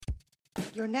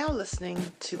You're now listening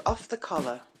to Off the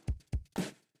Collar,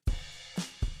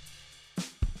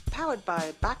 powered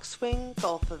by Backswing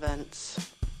Golf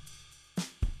Events.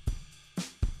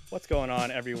 What's going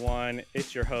on, everyone?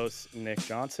 It's your host, Nick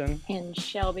Johnson. And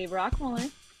Shelby Brockmuller.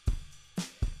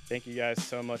 Thank you guys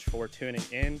so much for tuning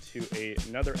in to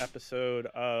another episode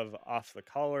of Off the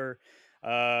Collar.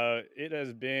 It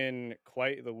has been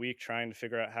quite the week trying to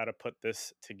figure out how to put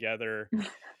this together.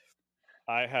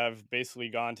 I have basically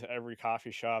gone to every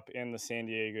coffee shop in the San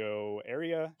Diego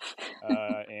area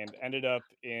and ended up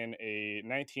in a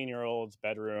 19-year-old's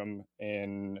bedroom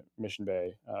in Mission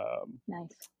Bay.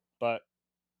 Nice. But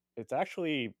it's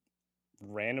actually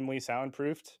randomly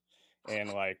soundproofed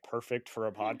and like perfect for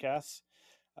a podcast.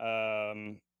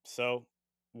 So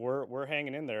we're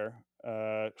hanging in there.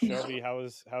 Shelby, how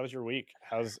was your week?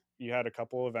 You had a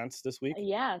couple events this week?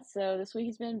 Yeah, so this week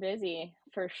has been busy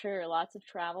for sure. Lots of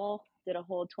travel. Did a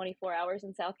whole 24 hours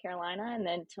in South Carolina, and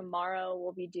then tomorrow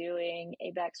we'll be doing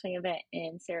a backswing event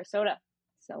in Sarasota.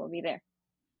 So we'll be there.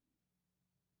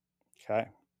 Okay,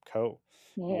 cool.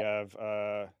 Yeah. We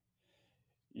have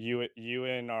you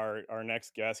and our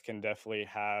next guest can definitely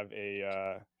have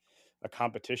a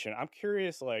competition. I'm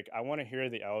curious, like I want to hear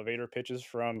the elevator pitches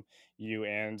from you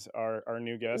and our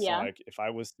new guest. Yeah. Like if I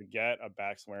was to get a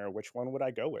backswinger, which one would I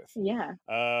go with? Yeah.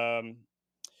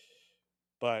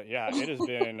 But yeah, it has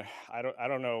been I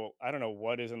don't know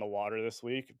what is in the water this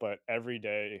week, but every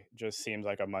day just seems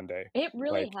like a Monday. It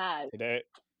really Like, has. Today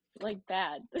Like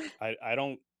bad. I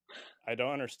don't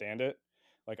understand it.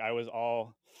 Like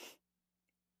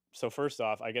so first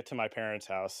off, I get to my parents'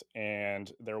 house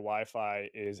and their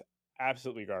Wi-Fi is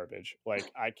absolutely garbage.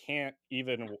 Like I can't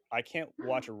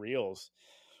watch reels.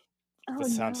 Oh,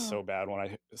 This sounds no. so bad when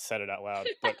I said it out loud,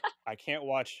 but I can't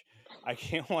watch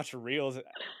reels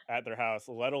at their house,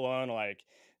 let alone like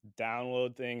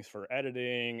download things for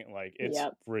editing. Like it's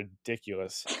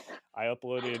ridiculous. I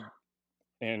uploaded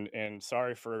and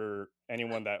sorry for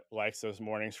anyone that likes those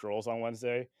morning scrolls on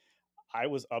Wednesday. I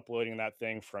was uploading that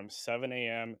thing from 7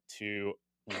 a.m. to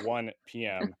 1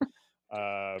 p.m.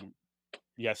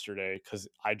 Yesterday because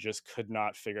I just could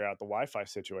not figure out the Wi-Fi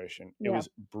situation. It was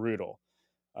brutal.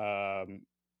 I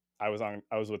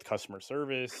was with customer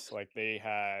service. Like they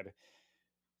had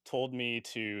told me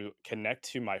to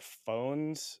connect to my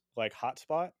phone's like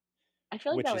hotspot. I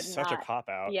feel like which that is would such not... a cop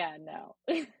out. Yeah, no.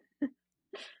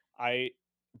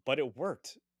 But it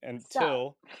worked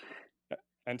until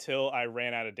I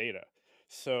ran out of data.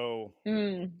 So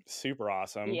super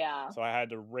awesome. Yeah. So I had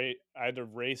to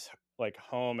race like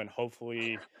home and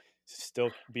hopefully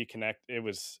still be connected. It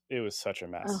was such a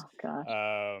mess. Oh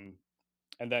gosh.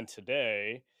 And then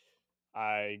today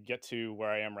I get to where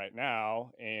I am right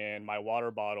now and my water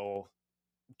bottle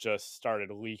just started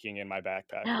leaking in my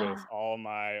backpack with all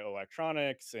my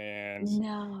electronics. And you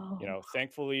know,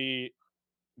 thankfully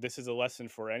this is a lesson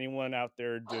for anyone out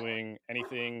there doing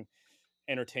anything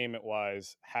entertainment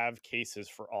wise. Have cases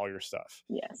for all your stuff.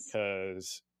 Yes.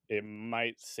 Because it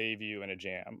might save you in a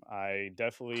jam. I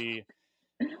definitely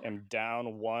am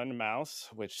down one mouse,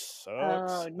 which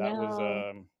sucks. Oh, That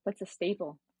no. What's a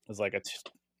staple? It was like a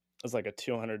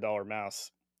 $200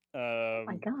 mouse. Oh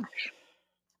my gosh.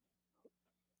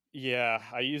 Yeah,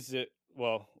 I used it.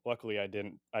 Well, luckily I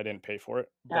didn't pay for it.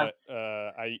 But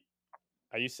I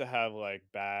used to have like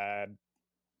bad,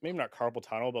 maybe not carpal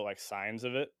tunnel, but like signs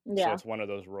of it. Yeah. So it's one of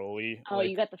those rolly. Oh,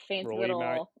 you got the fancy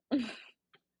little.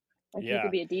 Like you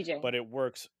could be a DJ. But it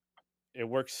works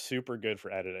super good for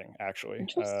editing, actually.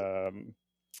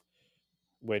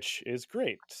 Which is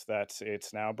great.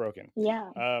 It's now broken.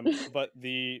 Yeah. But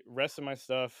the rest of my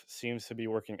stuff seems to be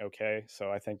working okay.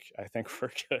 So I think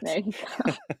we're good. There you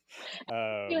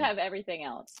go. You have everything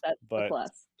else. That's the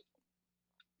plus.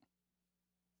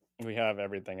 We have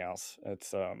everything else.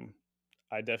 It's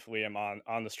I definitely am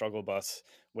on the struggle bus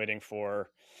waiting for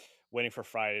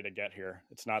Friday to get here.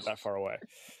 It's not that far away.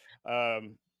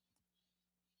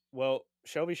 Well,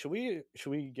 Shelby, should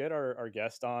we get our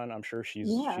guest on? I'm sure she's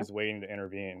waiting to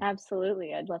intervene.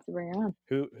 Absolutely. I'd love to bring her on.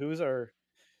 Who's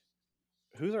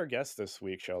our guest this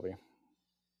week, Shelby?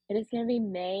 It is going to be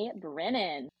May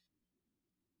Brennan.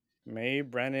 May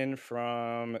Brennan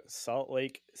from Salt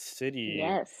Lake City.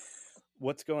 Yes.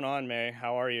 What's going on, May?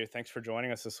 How are you? Thanks for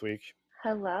joining us this week.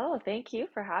 Hello. Thank you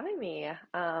for having me.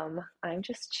 I'm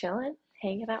just chilling,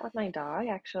 hanging out with my dog,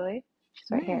 actually.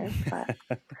 She's right here. But...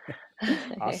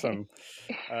 Awesome.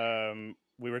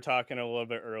 We were talking a little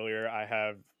bit earlier. I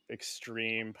have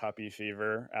extreme puppy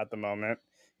fever at the moment.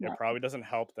 It probably doesn't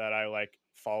help that I like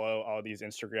follow all these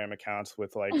Instagram accounts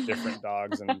with like different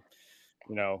dogs and,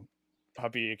 you know,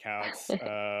 puppy accounts.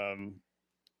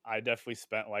 I definitely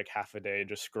spent like half a day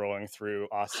just scrolling through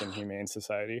Austin Humane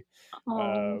Society,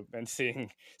 Oh, and seeing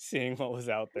what was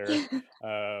out there. It's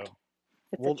a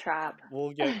We'll trap.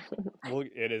 we'll get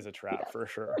it is a trap for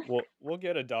sure. We'll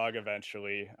get a dog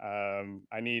eventually.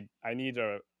 I need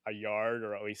a yard,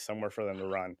 or at least somewhere for them to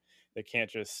run. They can't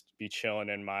just be chilling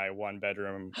in my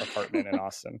 1-bedroom apartment in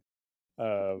Austin.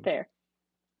 Um, fair.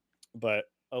 but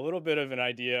a little bit of an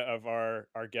idea of our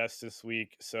guest this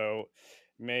week. So,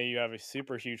 May, you have a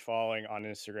super huge following on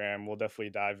Instagram. We'll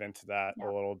definitely dive into that a Yeah,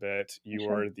 little bit. for You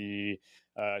sure. are the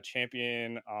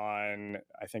champion on,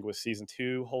 I think it was season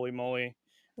 2, Holy Moly,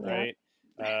 Yeah.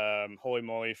 right? Holy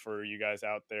Moly, for you guys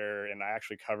out there, and I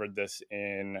actually covered this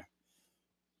in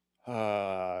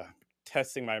uh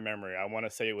testing my memory. I want to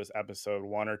say it was episode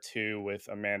 1 or 2 with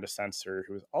Amanda Sensor,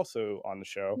 who was also on the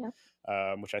show,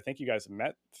 Yeah. which I think you guys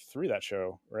met through that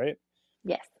show, right?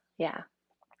 Yes. Yeah.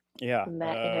 Yeah. We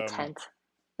met in a tent.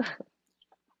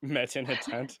 Met in a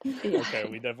tent. Yeah. Okay,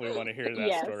 we definitely want to hear that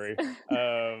Yes. story.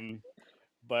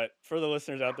 But for the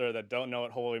listeners out there that don't know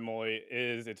what Holy Moly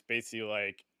is, it's basically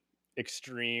like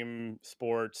extreme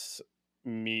sports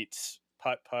meets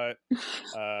putt putt.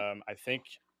 I think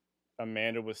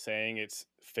Amanda was saying it's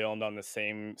filmed on the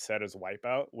same set as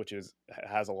Wipeout, which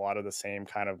has a lot of the same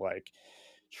kind of like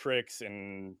tricks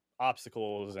and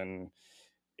obstacles, and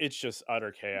it's just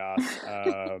utter chaos.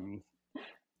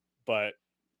 But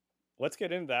let's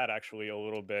get into that actually a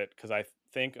little bit, because I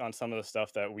think on some of the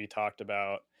stuff that we talked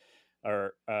about,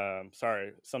 or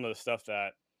some of the stuff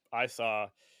that I saw,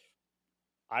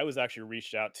 I was actually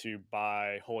reached out to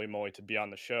by Holy Moly to be on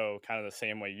the show, kind of the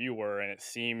same way you were, and it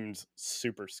seemed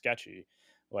super sketchy,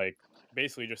 like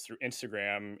basically just through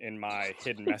Instagram in my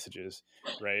hidden messages,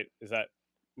 right? Is that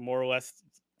more or less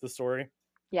the story?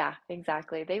 Yeah,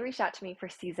 exactly. They reached out to me for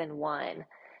season 1,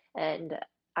 and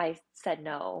I said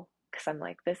no because I'm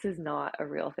like, this is not a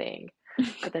real thing.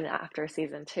 But then after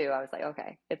season 2, I was like,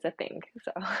 okay, it's a thing.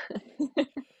 So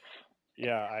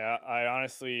Yeah, I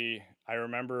honestly, I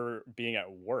remember being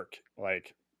at work,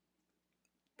 like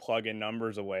plugging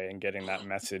numbers away and getting that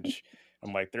message.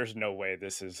 I'm like, there's no way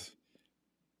this is.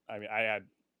 I mean, I had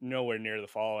nowhere near the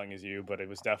following as you, but it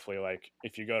was definitely like,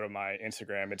 if you go to my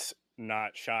Instagram, it's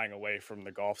not shying away from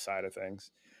the golf side of things.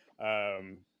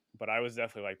 Um, but I was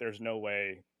definitely like, there's no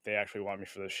way they actually want me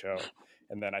for this show.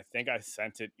 And then I think I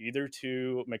sent it either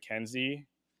to Mackenzie.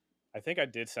 I think I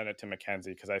did send it to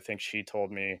Mackenzie, because I think she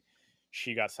told me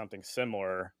she got something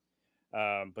similar.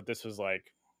 But this was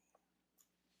like,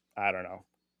 I don't know,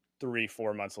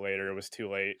 3-4 months later. It was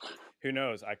too late. Who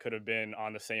knows? I could have been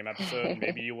on the same episode.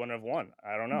 Maybe you wouldn't have won.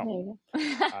 I don't know.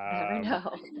 never Um,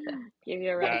 know. Give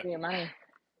you a run that for your money.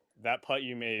 that putt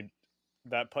you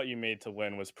made, to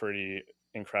win was pretty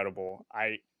incredible.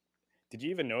 Did you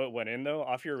even know it went in though?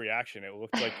 Off your reaction, it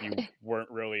looked like you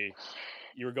weren't really.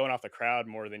 You were going off the crowd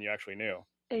more than you actually knew.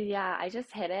 Yeah, I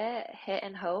just hit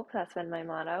and hope. That's been my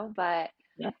motto. But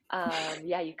Yeah.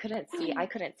 yeah, I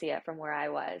couldn't see it from where I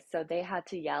was. So they had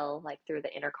to yell like through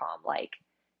the intercom, like,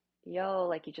 yo,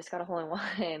 like you just got a hole in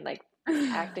one, like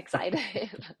act excited.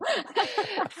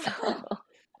 So,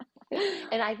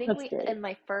 and I think That's great. and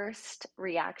my first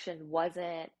reaction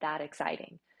wasn't that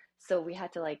exciting. So we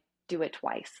had to like do it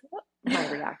twice.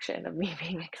 My reaction of me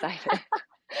being excited.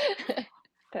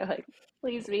 They're like,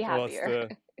 please be Well, happier.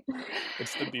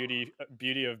 it's the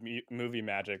beauty of movie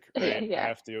magic, right? Yeah.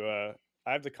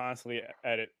 I have to constantly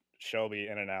edit Shelby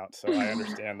in and out, so I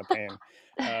understand the pain.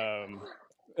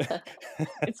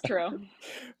 It's true.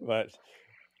 But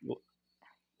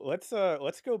let's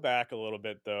go back a little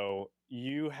bit though.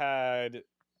 You had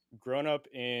grown up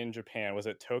in Japan. Was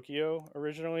it Tokyo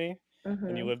originally?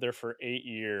 And you Hmm. lived there for 8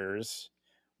 years.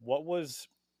 What was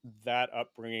that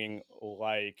upbringing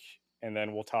like? And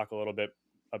then we'll talk a little bit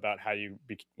about how you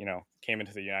came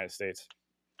into the United States.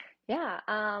 Yeah.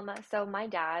 So my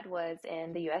dad was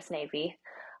in the US Navy,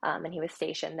 and he was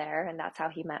stationed there, and that's how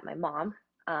he met my mom.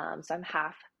 So I'm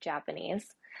half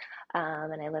Japanese,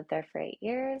 and I lived there for 8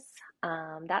 years.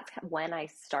 That's when I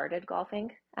started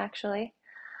golfing, actually.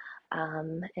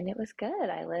 And it was good.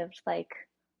 I lived like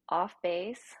off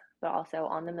base, but also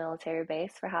on the military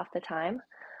base for half the time.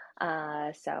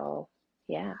 So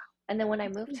yeah. And then when I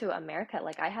moved to America,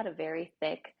 like I had a very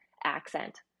thick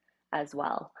accent as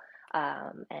well,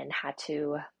 and had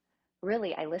to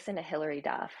really, I listened to Hillary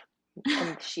Duff,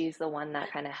 and she's the one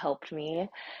that kind of helped me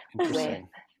with Interesting.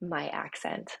 my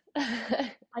accent.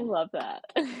 I love that.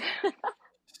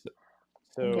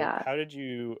 So Yeah. how did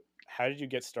you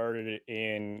get started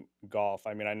in golf?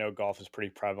 I mean, I know golf is pretty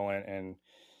prevalent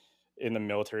in the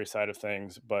military side of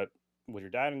things, but was your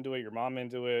dad into it? Your mom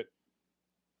into it?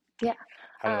 Yeah.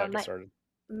 How did that get My started?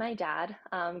 my dad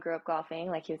grew up golfing,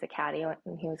 like he was a caddy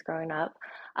when he was growing up.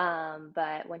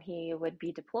 But when he would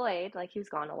be deployed, like he was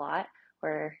gone a lot,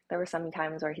 where there were some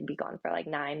times where he'd be gone for like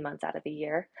 9 months out of the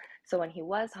year. So when he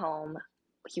was home,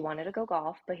 he wanted to go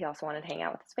golf, but he also wanted to hang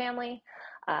out with his family.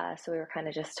 So we were kind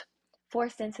of just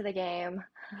forced into the game.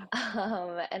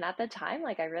 And at the time,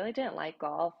 like I really didn't like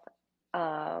golf.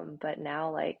 But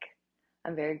now, like,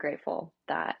 I'm very grateful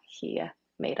that he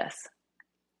made us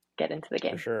get into the For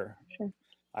game. sure. Sure.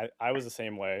 I was the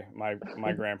same way. My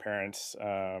grandparents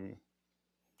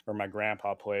or my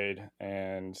grandpa played,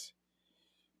 and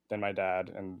then my dad,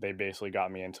 and they basically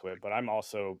got me into it. But I'm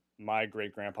also, my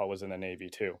great grandpa was in the Navy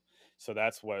too, so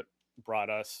that's what brought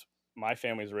us. My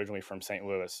family's originally from St.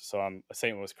 Louis, so I'm a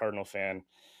St. Louis Cardinal fan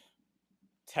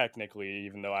technically,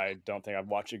 even though I don't think I've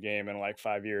watched a game in like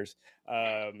 5 years.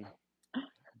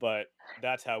 But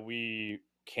that's how we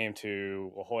came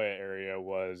to La Jolla area.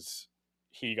 Was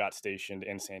he got stationed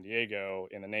in San Diego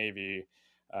in the Navy,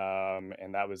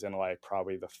 and that was in like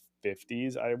probably the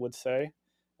 50s, I would say,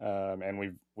 and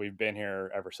we've been here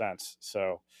ever since.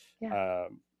 So, Yeah.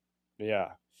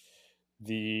 yeah,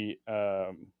 the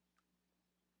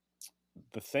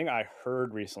the thing I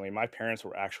heard recently, my parents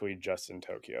were actually just in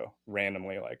Tokyo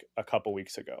randomly, like a couple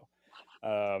weeks ago.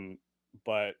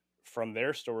 But from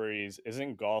their stories,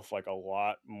 isn't golf like a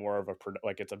lot more of a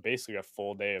like it's a basically a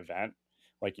full day event?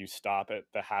 Like you stop at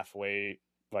the halfway,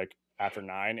 like after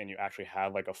 9, and you actually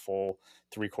have like a full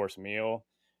 3-course meal.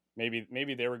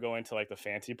 Maybe they were going to like the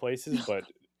fancy places, but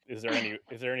is there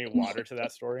any water to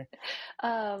that story?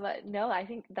 No, I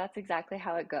think that's exactly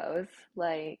how it goes.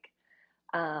 Like,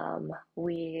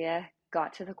 we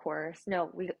got to the course.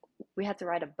 No, we had to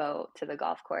ride a boat to the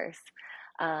golf course.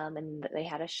 And they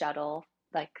had a shuttle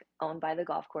like owned by the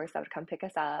golf course that would come pick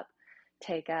us up,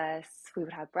 take us. We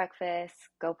would have breakfast,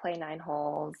 go play 9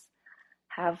 holes,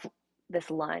 have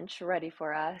this lunch ready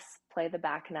for us, play the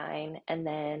back 9, and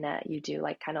then you do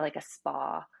like kind of like a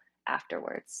spa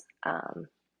afterwards.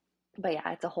 But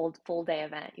yeah, it's a whole full day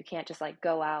event. You can't just like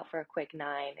go out for a quick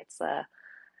 9. It's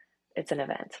an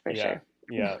event for Yeah, sure.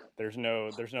 yeah. There's no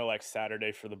like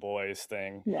Saturday for the boys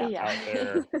thing Yeah. Yeah. out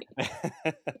there.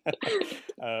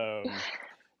 um,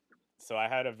 so I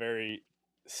had a very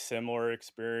similar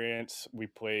experience. We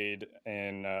played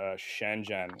in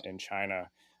Shenzhen in China.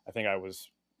 I think I was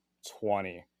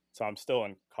 20, so I'm still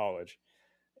in college,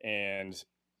 and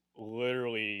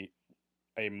literally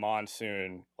a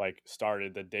monsoon like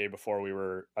started the day before we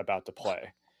were about to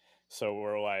play. So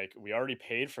we're like, we already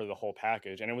paid for the whole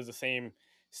package, and it was the same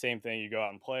thing. You go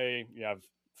out and play, you have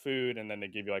food, and then they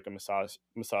give you like a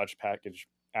massage package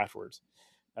afterwards.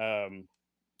 Um,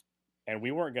 and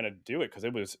we weren't gonna do it because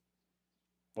it was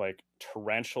like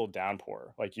torrential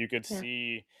downpour. Like you could Yeah.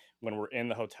 see when we're in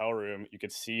the hotel room, you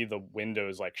could see the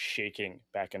windows like shaking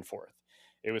back and forth.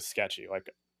 It was sketchy. Like,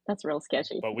 That's real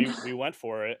sketchy. but we went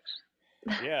for it.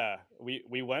 Yeah,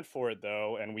 we went for it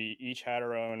though, and we each had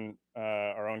our own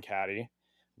caddy,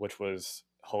 which was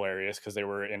hilarious because they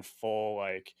were in full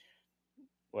like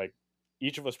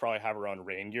each of us probably have our own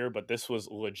rain gear, but this was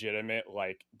legitimate.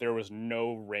 Like there was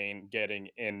no rain getting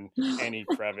in any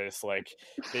crevice. Like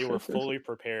they were fully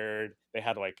prepared. They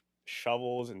had like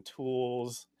shovels and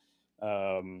tools,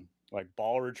 like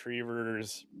ball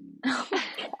retrievers, Oh my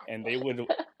God. and they would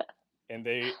and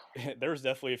they there was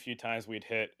definitely a few times we'd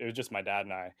hit. It was just my dad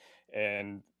and I,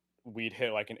 and we'd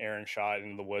hit like an errant shot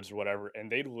in the woods or whatever,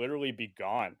 and they'd literally be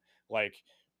gone. Like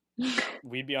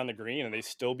we'd be on the green and they'd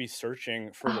still be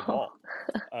searching for the Oh.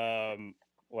 ball,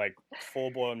 like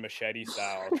full blown machete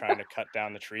style, trying to cut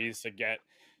down the trees to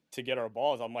get our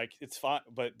balls. I'm like, it's fine,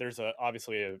 but there's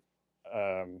obviously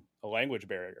a language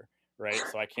barrier, right?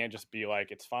 So I can't just be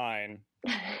like, it's fine.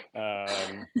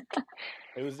 It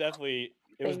was definitely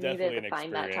They needed an to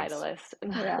find that experience.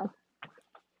 Titleist. Yeah.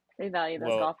 They value those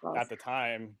Well, golf balls. at the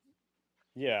time,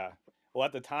 yeah. Well,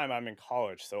 at the time I'm in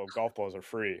college, so golf balls are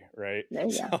free, right? There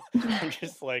you So go. I'm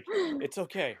just like, it's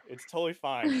okay, it's totally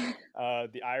fine.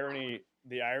 The irony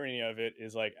of it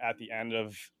is like at the end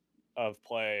of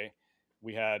play,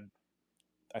 we had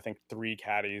I think 3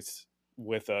 caddies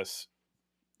with us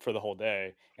for the whole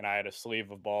day, and I had a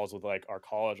sleeve of balls with like our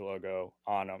college logo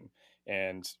on them.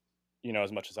 And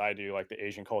as much as I do, like the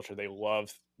Asian culture, they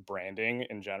love branding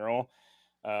in general.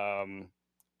 Um,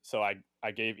 so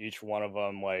I gave each one of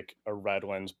them like a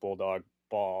Redlands Bulldog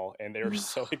ball, and they were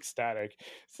so ecstatic.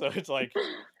 So it's like,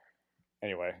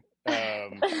 anyway,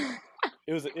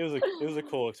 it was a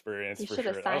cool experience You for should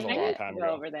have sure. That was a signed long I it. time go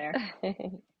ago. over there.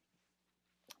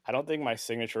 I don't think my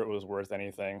signature was worth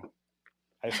anything.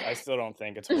 I still don't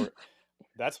think it's worth.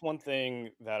 That's one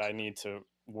thing that I need to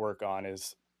work on,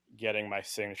 is getting my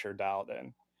signature dialed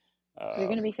in. You're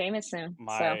gonna be famous soon, so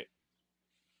My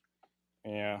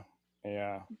yeah,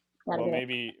 yeah. gotta Well, get it.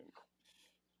 maybe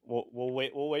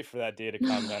we'll wait for that day to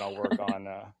come. Then I'll work on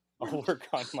I'll work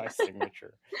on my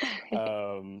signature.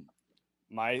 Um,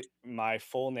 my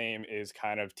full name is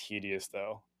kind of tedious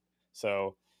though.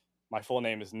 So my full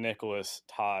name is Nicholas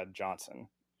Todd Johnson.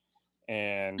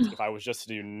 And if I was just to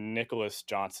do Nicholas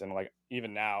Johnson, like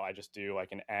even now I just do like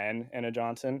an N and a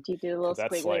Johnson, Do you do a little because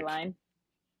that's squiggly like, line?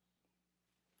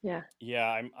 Yeah.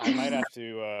 yeah, I might have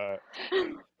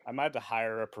to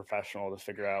hire a professional to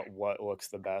figure out what looks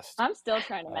the best. I'm still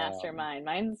trying to master Um, mine.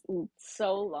 Mine's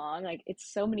so long, like it's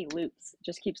so many loops. It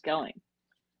just keeps going.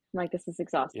 I'm like, this is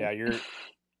exhausting. yeah, your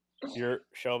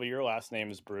Shelby, your last name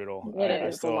is brutal. It I is.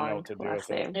 It's a still don't know long what to do last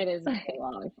with it. name. It is very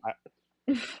long.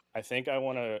 I think I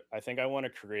want to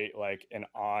create like an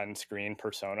on-screen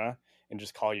persona and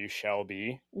just call you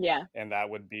Shelby, Yeah. and that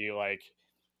would be like,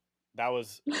 that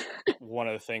was one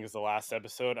of the things the last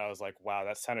episode. I was like, wow,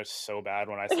 that sounded so bad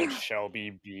when I said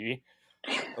Shelby B.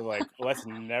 I was like, let's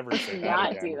never say that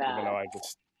Not again, do that.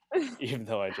 even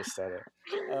though I just said it.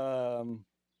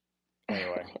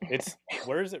 Anyway,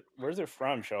 where's it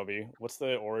from, Shelby? What's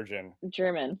the origin?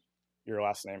 German. Your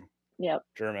last name? Yep.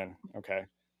 German. Okay.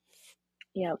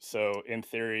 Yep. So in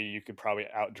theory, you could probably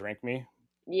outdrink me.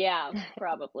 Yeah,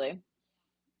 probably.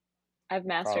 I've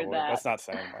mastered Probably. that. That's not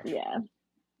saying much. Yeah,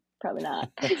 probably not.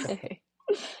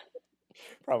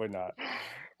 Probably not.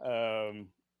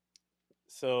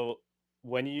 So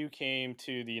when you came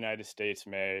to the United States,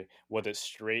 May, was it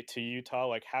straight to Utah?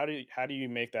 Like, how do you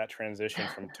make that transition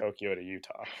from Tokyo to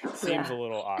Utah? Seems Yeah. a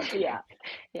little odd to me.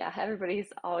 Yeah,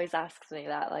 everybody's always asks me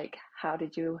that, like, how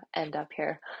did you end up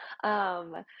here?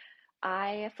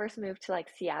 I first moved to like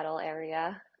Seattle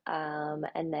area,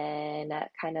 and then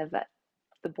kind of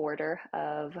the border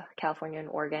of California and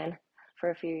Oregon for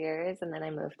a few years, and then I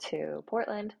moved to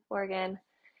Portland, Oregon,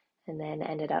 and then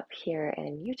ended up here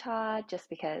in Utah just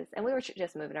because, and we were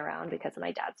just moving around because of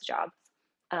my dad's job.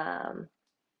 Um,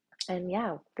 and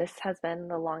yeah, this has been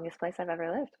the longest place I've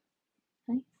ever lived.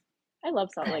 Nice. I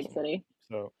love Salt Lake Awesome. City.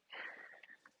 So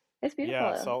It's beautiful.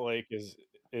 yeah, Salt Lake is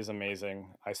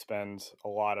amazing. I spend a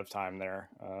lot of time there.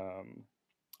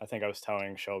 I think I was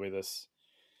telling Shelby this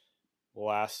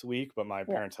last week, but my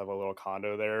parents have a little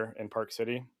condo there in Park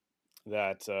City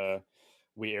that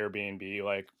we Airbnb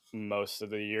like most of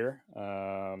the year,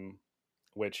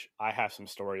 which I have some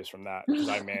stories from that because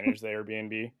I manage the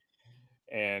Airbnb,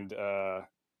 and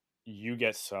you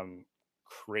get some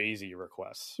crazy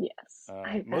requests. Yes.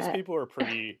 I Most bet. people are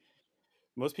pretty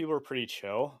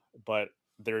chill, but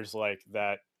there's like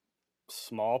that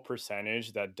small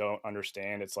percentage that don't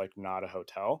understand it's like not a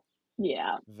hotel.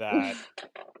 Yeah. That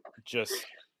just,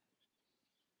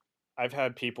 I've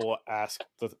had people ask,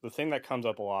 the thing that comes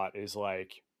up a lot is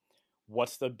like,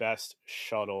 what's the best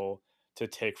shuttle to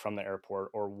take from the airport,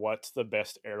 or what's the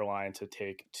best airline to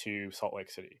take to Salt Lake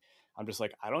City? I'm just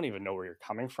like, I don't even know where you're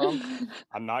coming from.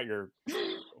 I'm not your,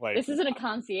 like, This isn't a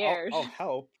concierge. I'll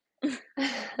help.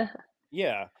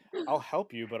 Yeah, I'll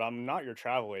help you, but I'm not your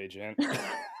travel agent.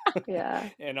 Yeah.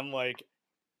 And I'm like,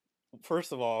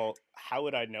 first of all, how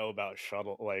would I know about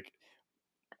shuttle? Like,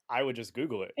 I would just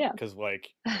Google it. Yeah. Because like,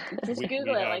 Just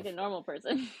Google it like a normal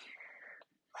person.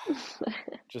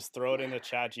 just throw it in the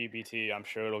chat GPT. I'm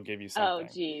sure it'll give you Oh, something.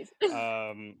 geez.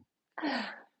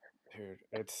 Dude,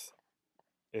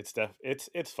 it's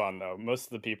fun though. Most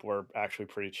of the people are actually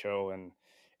pretty chill, and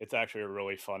it's actually a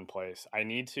really fun place. I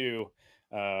need to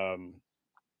go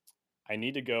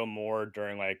more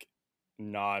during like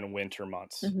non-winter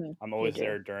months. I'm always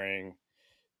there during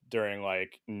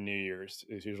like New Year's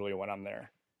is usually when I'm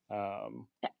there. I'm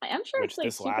sure it's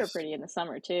like super pretty in the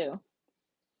summer too.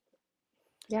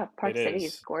 Yeah, Park City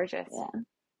is gorgeous. Yeah.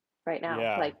 Right now,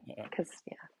 yeah, like, because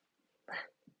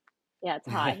yeah, it's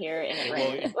hot here and it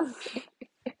rains.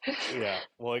 Yeah,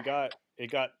 well, it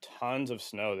got tons of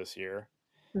snow this year,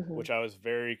 which I was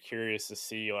very curious to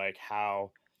see like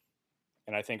how.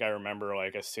 And I think I remember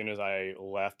like as soon as I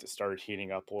left, it started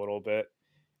heating up a little bit,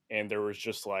 and there was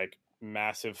just like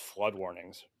massive flood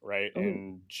warnings right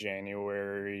in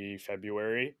January,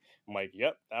 February. I'm like,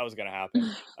 yep, that was gonna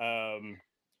happen.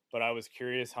 But I was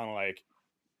curious how like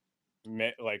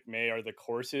May, are the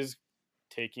courses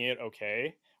taking it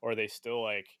okay, or are they still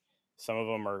like, some of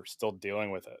them are still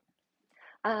dealing with it?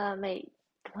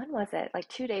 When was it? Like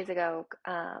 2 days ago,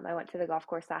 I went to the golf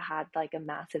course that had like a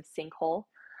massive sinkhole.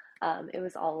 It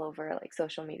was all over like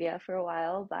social media for a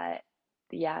while, but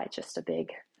yeah, it's just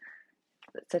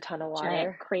it's a ton of water.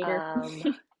 Giant crater.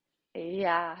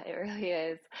 Yeah, it really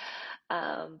is.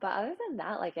 But other than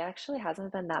that, like it actually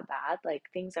hasn't been that bad. Like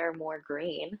things are more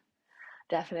green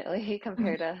definitely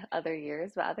compared to other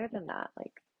years. But other than that,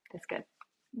 like, it's good.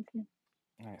 Okay.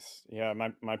 Nice. Yeah,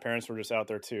 my parents were just out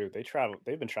there too. They've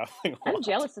been traveling a I'm lot.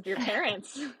 jealous of your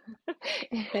parents.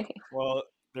 Well,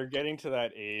 they're getting to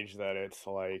that age that it's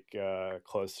like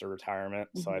close to retirement.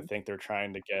 So I think they're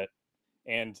trying to get,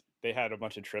 and they had a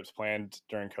bunch of trips planned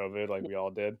during COVID, like we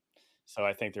all did. So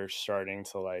I think they're starting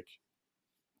to like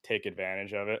take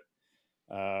advantage of it.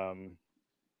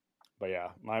 But yeah,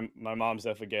 my mom's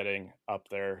definitely getting up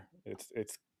there.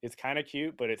 It's kind of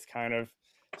cute, but it's kind of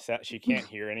sad. She can't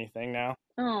hear anything now.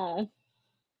 Oh.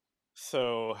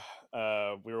 So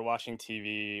we were watching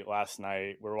TV last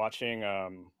night. We're watching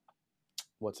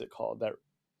what's it called? That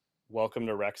Welcome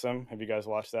to Wrexham. Have you guys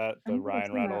watched that? The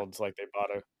Ryan Reynolds, like they bought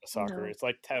a soccer. No. It's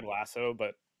like Ted Lasso,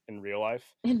 but in real life.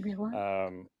 In real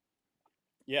life?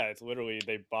 Yeah, it's literally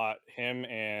they bought him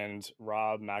and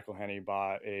Rob McElhenney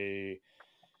bought a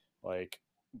like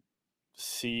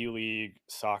C League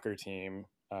soccer team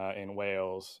in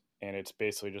Wales, and it's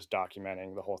basically just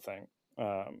documenting the whole thing.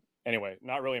 Anyway,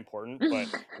 not really important, but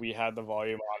we had the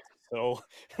volume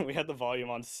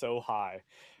on so high.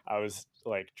 I was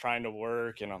like trying to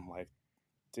work, and I'm like,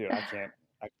 dude, I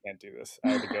can't do this. I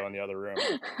had to go in the other room.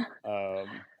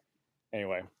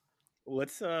 Anyway,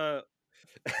 let's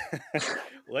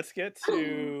let's get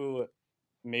to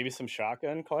maybe some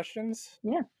shotgun questions.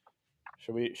 Yeah.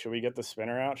 Should we get the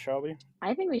spinner out, Shelby?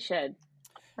 I think we should.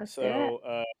 Let's do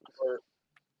it.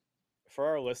 For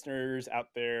our listeners out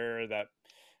there that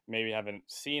maybe haven't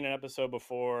seen an episode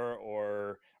before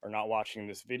or are not watching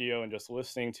this video and just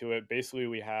listening to it, basically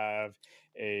we have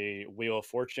a Wheel of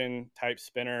Fortune type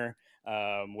spinner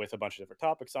with a bunch of different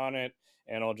topics on it,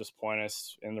 and it'll just point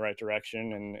us in the right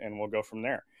direction, and we'll go from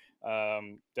there.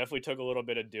 Definitely took a little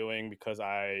bit of doing because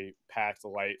I packed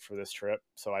light for this trip,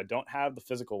 so I don't have the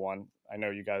physical one. I know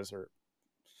you guys are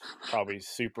probably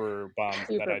super bummed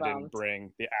that I didn't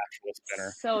bring the actual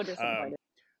spinner. So disappointed.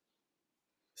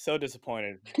 So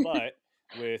disappointed, but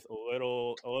with a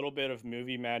little bit of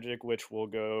movie magic, which will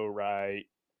go right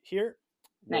here.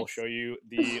 We'll show you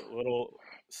the little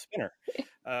spinner.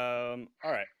 All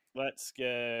right, let's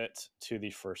get to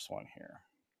the first one here.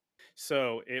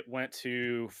 So it went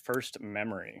to first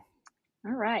memory.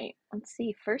 All right, let's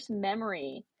see. First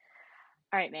memory.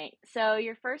 All right, mate. So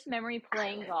your first memory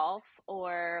playing golf,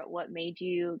 or what made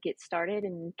you get started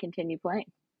and continue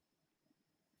playing?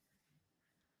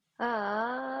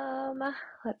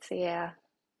 Let's see.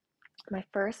 My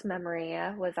first memory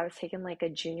was I was taking like a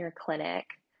junior clinic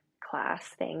class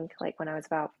thing, like when I was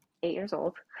about 8 years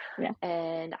old. Yeah.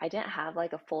 And I didn't have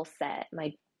like a full set.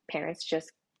 My parents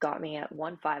just got me a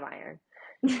 1 5-iron,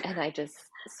 and I just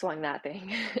swung that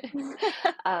thing.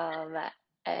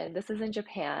 And this is in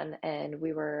Japan, and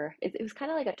it was kind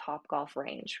of like a top golf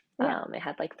range. Yeah. It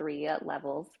had like 3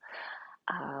 levels.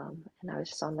 And I was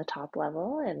just on the top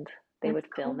level, and they That's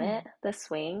would film cool. it, the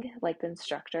swing, like the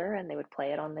instructor, and they would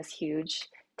play it on this huge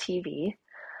TV.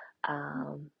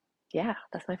 Yeah,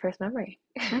 that's my first memory.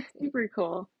 That's super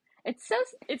cool. It's set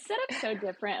up so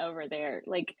different over there,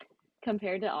 like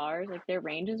compared to ours. Like their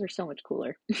ranges are so much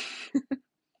cooler.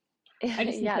 I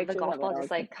just see Yeah, the pictures golf of it ball all just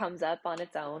the time. like comes up on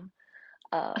its own.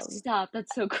 Stop!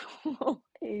 That's so cool.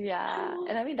 Yeah,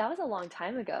 and I mean that was a long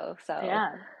time ago, so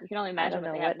Yeah, you can only I imagine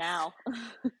don't what know they have now.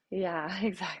 Yeah,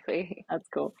 exactly. That's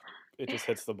cool. It just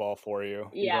hits the ball for you.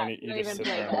 Yeah, You don't just even sit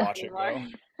play there and golf watch it anymore.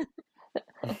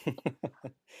 go.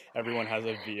 Everyone has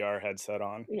a VR headset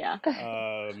on. Yeah.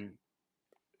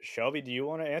 Shelby, do you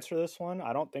want to answer this one?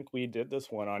 I don't think we did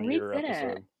this one on We your didn't.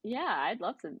 episode. Yeah, I'd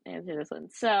love to answer this one.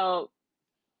 So,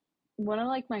 one of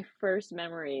like my first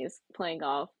memories playing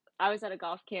golf, I was at a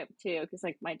golf camp too, because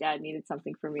like my dad needed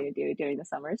something for me to do during the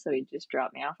summer, so he'd just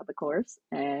drop me off at the course,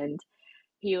 and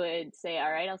he would say,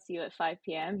 "All right, I'll see you at 5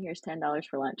 p.m. Here's $10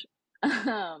 for lunch,"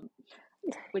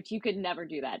 which you could never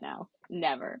do that now,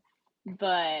 never.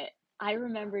 But I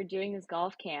remember doing this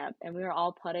golf camp, and we were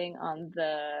all putting on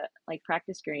the like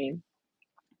practice green,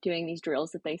 doing these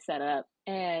drills that they set up,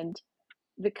 and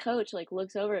the coach like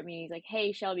looks over at me. He's like,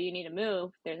 "Hey, Shelby, you need to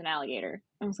move. There's an alligator."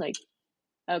 I was like,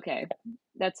 "Okay,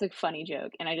 that's a funny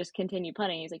joke." And I just continue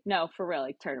putting. He's like, "No, for real,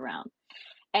 like turn around."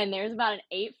 And there's about an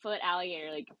 8-foot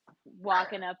alligator like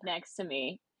walking up next to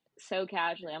me so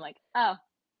casually. I'm like, "Oh,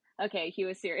 okay, he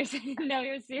was serious." I didn't know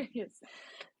he was serious.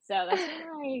 So that's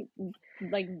my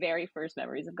like very first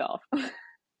memories of golf.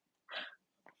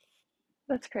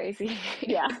 That's crazy.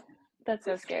 Yeah. That's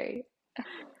so scary.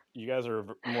 You guys are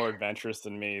more adventurous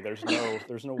than me. There's no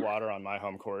water on my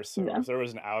home course, so No. if there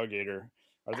was an alligator,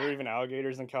 are there even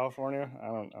alligators in California? I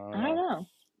don't know.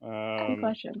 Good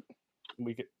question.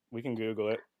 We can Google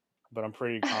it, but I'm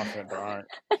pretty confident there aren't.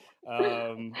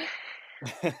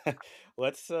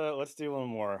 Let's do one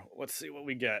more. Let's see what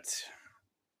we get.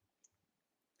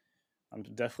 I'm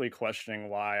definitely questioning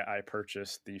why I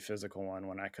purchased the physical one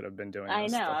when I could have been doing I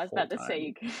this know. the I was whole about to say time.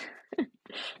 you could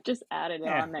just add it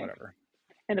on there. Whatever.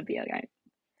 It'll be okay.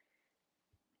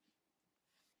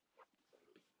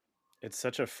 It's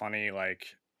such a funny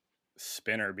like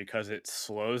spinner because it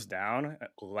slows down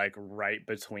like right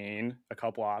between a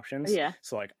couple options. Yeah.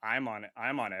 So like I'm on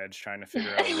edge trying to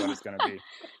figure out what it's gonna be.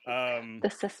 The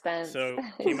suspense. So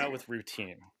came out with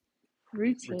routine.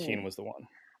 Routine was the one.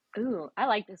 Ooh, I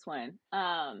like this one.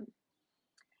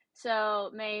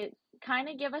 So May, kind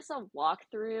of give us a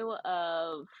walkthrough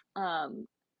of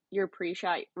your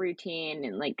pre-shot routine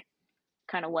and like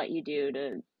kind of what you do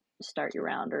to start your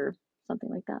round or something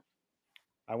like that.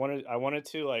 I wanted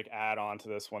to like add on to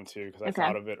this one too because I Okay.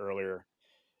 thought of it earlier,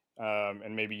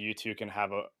 and maybe you two can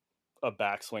have a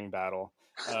backswing battle.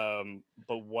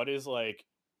 But what is like?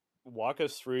 Walk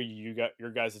us through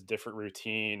your guys' different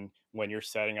routine when you're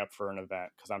setting up for an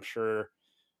event because I'm sure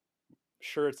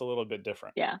it's a little bit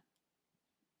different. Yeah.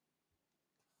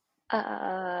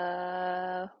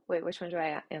 Wait, which one do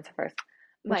I answer first?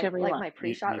 Whichever you want. My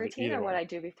pre-shot routine either or what one. I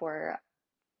do before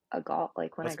a golf,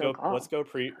 like when Let's I go golf.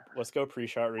 Let's go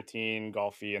pre-shot routine,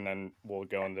 golfy, and then we'll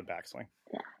go into backswing.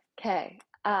 Yeah. Okay.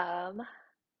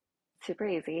 Super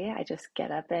easy. I just get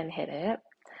up and hit it.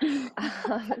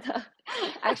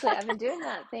 Actually, I've been doing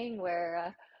that thing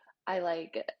where I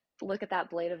like look at that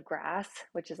blade of grass,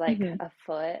 which is like a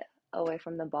foot away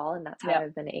from the ball, and that's how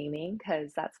I've been aiming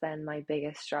because that's been my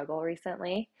biggest struggle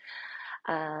recently.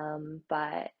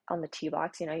 But on the tee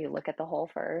box, you look at the hole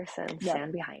first and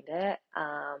stand behind it.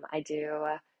 I do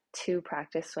 2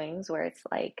 practice swings where it's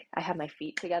like I have my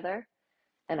feet together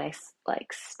and I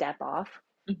like step off.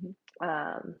 And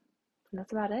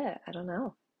that's about it. I don't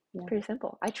know. It's pretty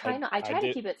simple. I try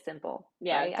to keep it simple.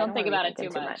 Yeah, right? don't think about it too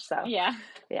much. So yeah.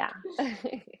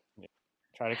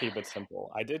 Try to keep it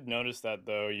simple. I did notice that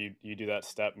though you do that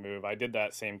step move. I did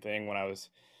that same thing when I was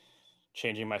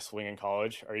changing my swing in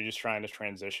college. Are you just trying to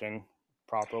transition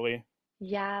properly?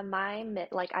 Yeah,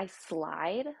 I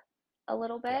slide a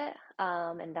little bit,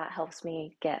 and that helps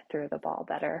me get through the ball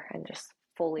better and just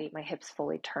my hips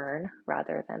fully turn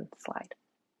rather than slide.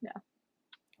 Yeah.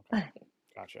 Okay.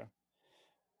 Gotcha.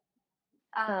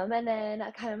 And then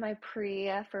kind of my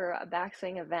for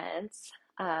backswing events,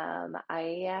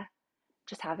 I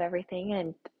just have everything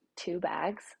in 2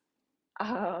 bags.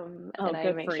 And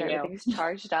I make sure everything's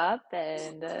charged up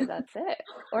and that's it.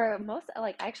 Or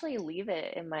I actually leave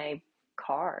it in my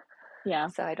car. Yeah.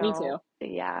 So I don't. Me too.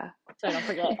 Yeah. So I don't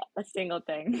forget a single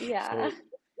thing. Yeah.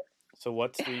 So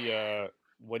what's the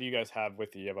what do you guys have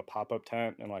with you? You have a pop-up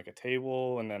tent and like a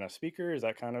table and then a speaker? Is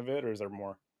that kind of it, or is there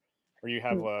more? Or you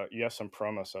have some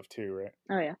promo stuff too, right?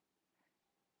 Oh yeah.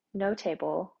 No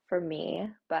table for me,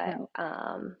 but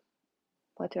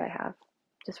what do I have?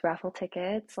 Just raffle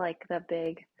tickets, like the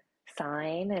big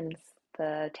sign and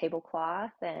the tablecloth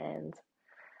and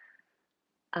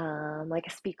like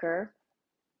a speaker.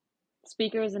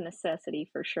 Speaker is a necessity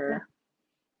for sure.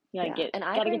 Yeah. And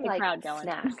I gotta get the crowd going.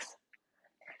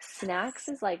 Snacks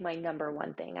is like my number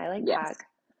one thing. I pack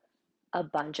a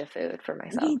bunch of food for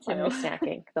myself. Me too. I'm just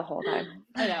snacking the whole time.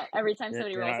 I know. Every time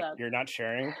somebody rolls up. You're not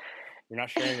sharing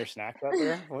your snacks out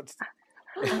there?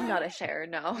 I'm not a sharer,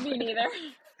 no. Me neither.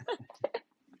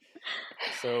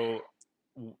 So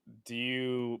do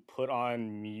you put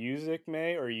on music,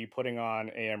 May, or are you putting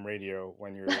on AM radio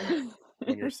when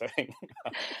you're setting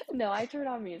up? No, I turn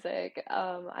on music.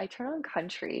 I turn on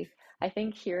country. I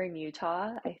think here in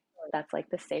Utah, that's like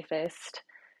the safest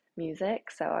music,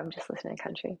 so I'm just listening to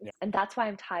country. Yeah. And that's why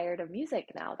I'm tired of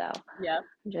music now, though. Yeah.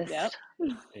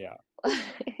 Yeah.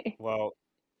 Well,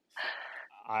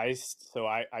 I used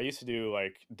to do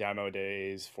like demo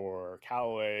days for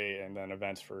Callaway and then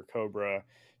events for Cobra.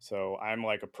 So I'm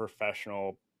like a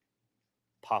professional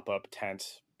pop-up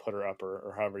tent putter upper,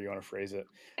 or however you want to phrase it.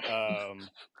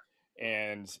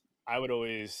 And I would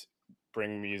always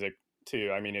bring music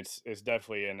too. I mean, it's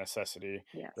definitely a necessity,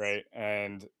 right?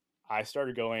 And I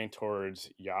started going towards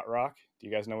yacht rock. Do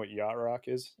you guys know what yacht rock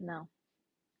is? No.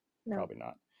 Probably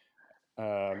not.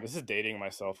 This is dating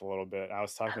myself a little bit. I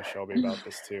was talking to Shelby about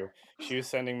this too. She was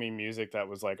sending me music that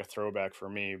was like a throwback for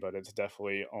me, but it's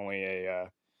definitely only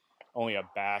a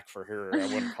back for her. I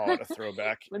wouldn't call it a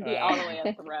throwback. Would be all the way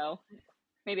a throw.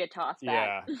 Maybe a toss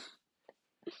back. Yeah.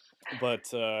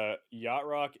 But yacht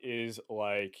rock is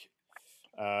like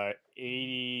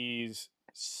 80s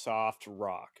soft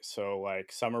rock. So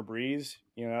like Summer Breeze,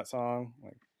 you know that song?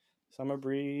 Like Summer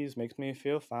Breeze makes me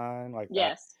feel fine. Like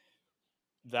yes.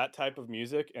 that type of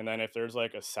music, and then if there's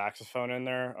like a saxophone in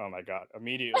there, oh my god,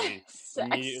 immediately goes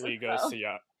Saxophone. to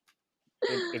yacht.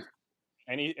 It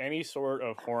any sort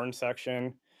of horn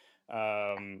section,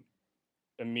 um,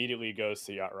 immediately goes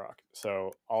to yacht rock.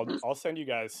 So I'll send you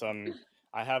guys some.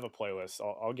 I have a playlist.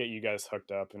 I'll get you guys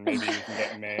hooked up, and maybe we can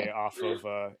get May off of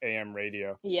AM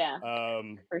radio. Yeah,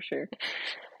 for sure.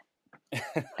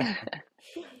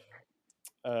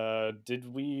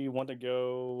 Did we want to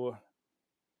go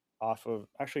off of?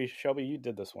 Actually, Shelby, you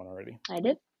did this one already. I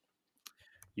did.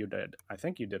 You did. I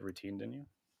think you did routine, didn't you?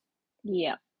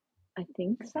 Yeah, I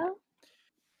think so.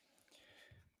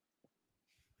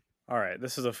 All right,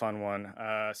 this is a fun one.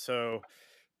 So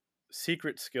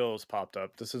secret skills popped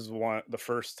up. This is the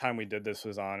first time we did this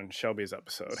was on Shelby's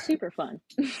episode. Super fun.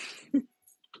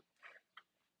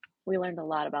 We learned a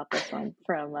lot about this one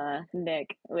from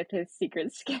Nick with his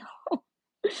secret skill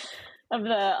of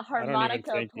the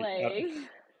harmonica playing.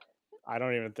 I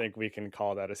don't even think we can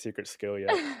call that a secret skill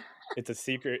yet. It's a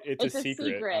secret. It's a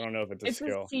secret. I don't know if it's a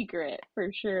skill. It's a secret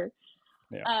for sure.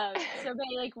 Yeah. So,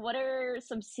 May, like, what are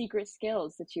some secret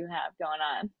skills that you have going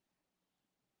on?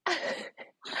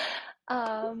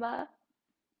 I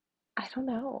don't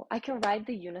know. I can ride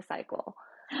the unicycle.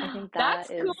 I think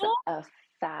that is cool. A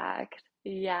fact.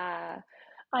 Yeah,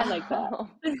 I like that.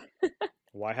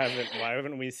 Why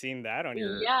haven't we seen that on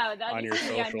your on your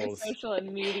social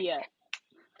media?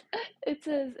 It's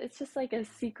just like a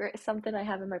secret, something I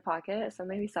have in my pocket. So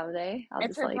maybe someday I'll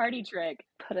just like party trick.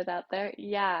 Put it out there.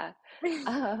 Yeah.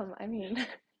 I mean,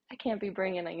 I can't be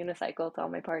bringing a unicycle to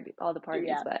all the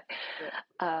parties, but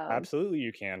absolutely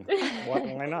you can.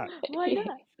 Why not? Why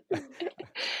not?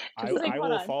 I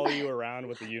will follow you around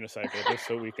with the unicycle just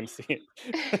so we can see it.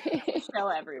 Show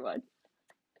everyone.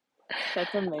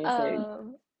 That's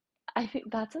amazing. I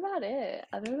think that's about it.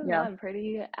 Other than that, I'm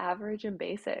pretty average and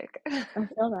basic. I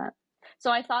feel that.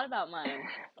 So I thought about mine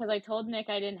because I told Nick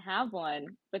I didn't have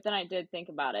one, but then I did think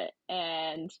about it,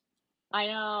 and I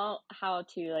know how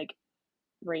to like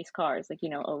race cars, like,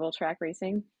 oval track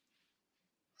racing.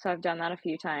 So I've done that a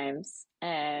few times,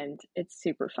 and it's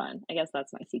super fun. I guess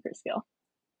that's my secret skill.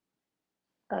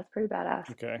 That's pretty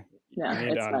badass. Okay. Yeah, you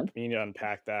need to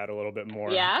unpack that a little bit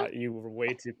more. Yeah. You were way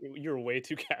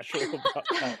too casual about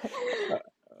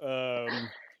that.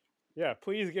 Yeah,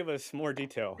 please give us more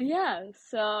detail. Yeah.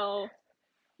 So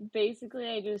basically,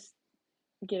 I just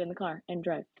get in the car and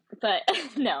drive. But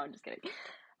no, I'm just kidding.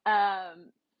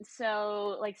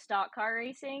 So like stock car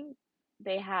racing,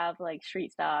 they have like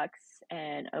street stocks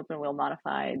and open wheel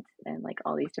modifieds and like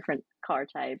all these different car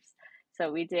types.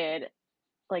 So we did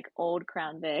like old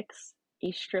Crown Vics.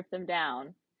 You strip them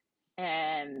down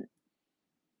and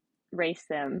race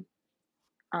them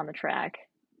on the track,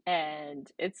 and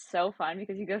it's so fun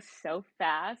because you go so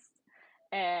fast,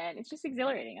 and it's just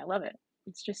exhilarating. I love it.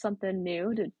 It's just something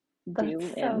new to do.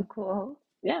 That's so cool.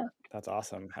 Yeah, that's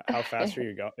awesome. How fast are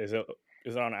you going? Is it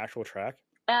on an actual track?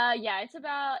 Yeah, it's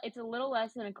a little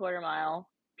less than a quarter mile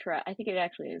track. I think it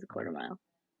actually is a quarter mile.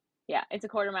 Yeah, it's a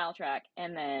quarter mile track,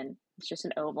 and then it's just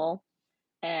an oval.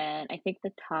 And I think the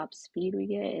top speed we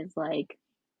get is like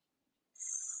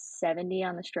 70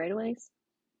 on the straightaways,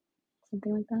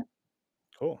 something like that.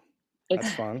 Cool.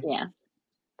 That's fun. Yeah,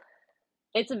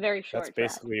 it's a very short.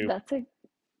 That's basically.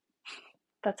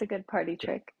 That's a good party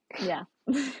trick. Yeah.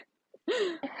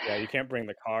 Yeah, you can't bring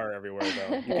the car everywhere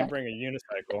though. You can bring a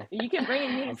unicycle. You can bring a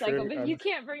unicycle, but you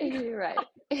can't bring. You're right.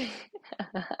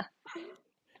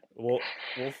 We'll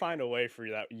find a way for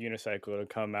that unicycle to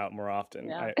come out more often.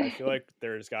 Yeah. I feel like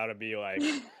there's got to be like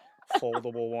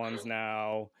foldable ones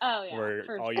now. Oh yeah.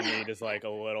 Where all you need is like a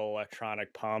little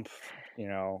electronic pump.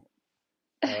 We're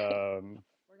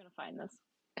gonna find this.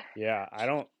 Yeah, I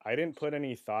didn't put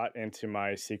any thought into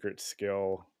my secret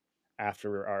skill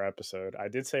after our episode. I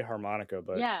did say harmonica,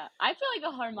 but yeah, I feel like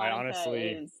a harmonica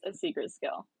is a secret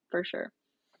skill for sure.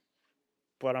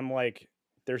 But I'm like,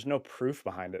 there's no proof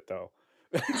behind it though.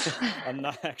 I'm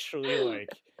not actually like,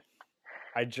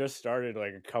 I just started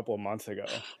like a couple of months ago,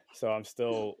 so I'm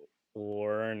still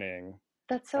learning.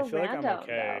 That's so random. Like I'm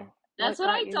okay. Though. That's what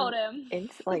I told him.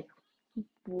 It's like,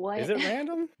 what? Is it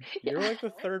random? You're like the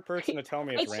third person to tell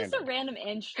me it's random. It's just a random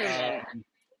instrument.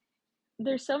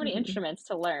 There's so many instruments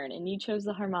to learn, and you chose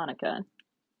the harmonica.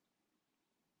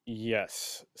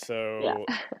 Yes. So,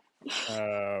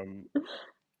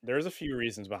 there's a few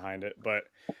reasons behind it, but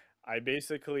I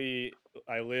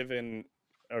live in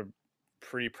a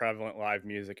pretty prevalent live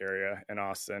music area in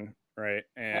Austin, right?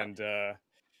 And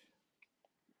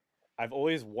I've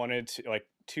always wanted to, like,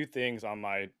 two things on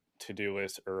my to-do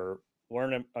list are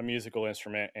learn a musical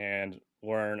instrument and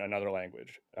learn another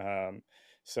language.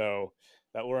 So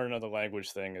that learn another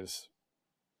language thing is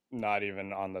not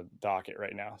even on the docket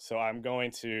right now. So I'm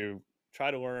going to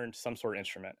try to learn some sort of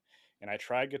instrument. And I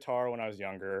tried guitar when I was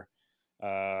younger.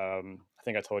 I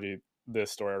think I told you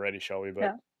this story already, Shelby, but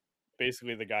Yeah.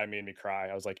 basically the guy made me cry.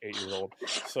 I was like 8 years old.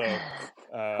 So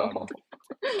Oh.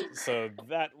 so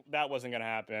that wasn't gonna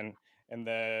happen. And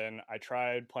then I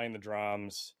tried playing the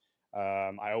drums.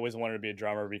 I always wanted to be a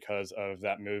drummer because of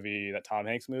that movie, that Tom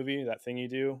Hanks movie, That Thing You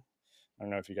Do. I don't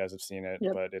know if you guys have seen it,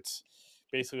 Yep. but it's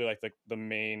basically like the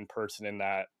main person in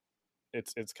that.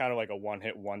 It's kind of like a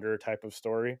one-hit wonder type of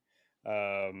story.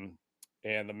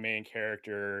 And the main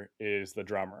character is the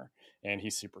drummer, and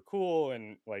he's super cool,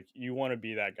 and like you want to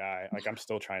be that guy. Like I'm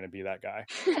still trying to be that guy.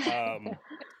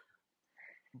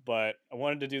 But I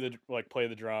wanted to do play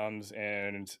the drums,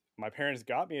 and my parents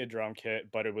got me a drum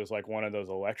kit, but it was like one of those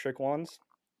electric ones,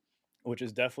 which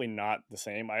is definitely not the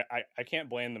same. I can't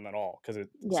blame them at all because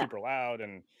it's Yeah. super loud,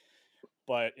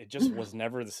 but it just was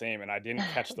never the same, and I didn't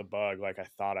catch the bug like I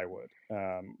thought I would,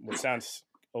 which sounds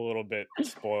a little bit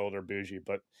spoiled or bougie,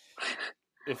 but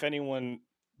if anyone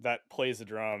that plays the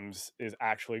drums is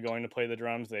actually going to play the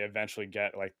drums, they eventually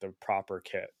get like the proper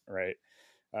kit, right?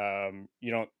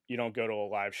 You don't go to a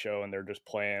live show and they're just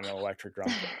playing an electric drum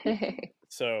kit.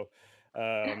 So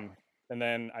and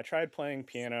then I tried playing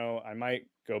piano. I might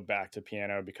go back to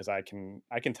piano because I can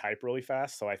type really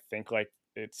fast, so I think like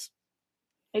It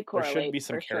there should be correlates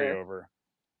some for sure. carryover.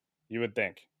 You would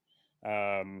think.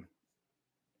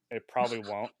 It probably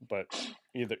won't, but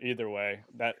either way,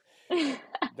 that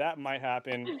might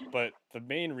happen. But the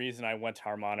main reason I went to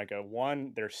harmonica,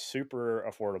 one, they're super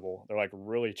affordable. They're like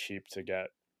really cheap to get.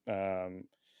 I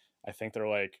think they're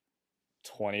like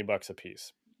 $20 a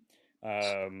piece.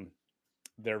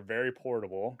 They're very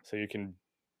portable, so you can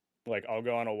like I'll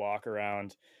go on a walk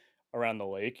around the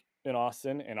lake in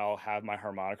Austin, and I'll have my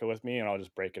harmonica with me, and I'll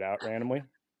just break it out randomly.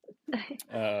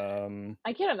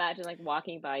 I can't imagine like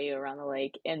walking by you around the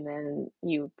lake and then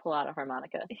you pull out a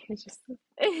harmonica. You're just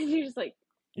like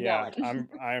Yeah, going.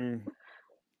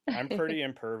 I'm pretty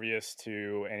impervious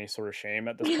to any sort of shame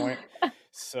at this point.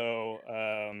 So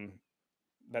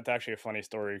that's actually a funny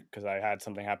story because I had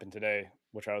something happen today,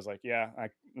 which I was like, yeah, I'm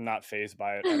not fazed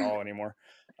by it at all anymore.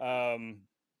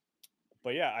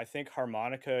 But yeah, I think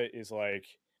harmonica is like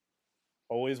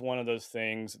always one of those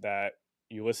things that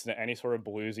you listen to any sort of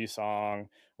bluesy song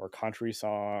or country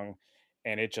song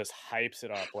and it just hypes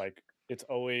it up. Like it's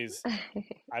always,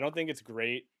 I don't think it's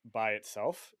great by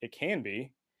itself. It can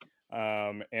be.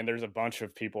 And there's a bunch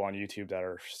of people on YouTube that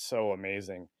are so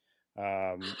amazing.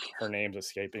 Her name's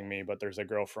escaping me, but there's a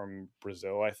girl from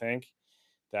Brazil, I think,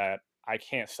 that I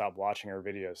can't stop watching her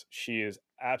videos. She is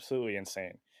absolutely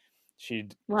insane.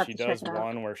 We'll have She to check does it out.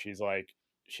 one where she's like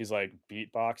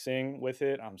beatboxing with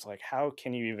it. I'm just like, how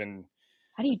can you even?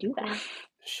 How do you do that?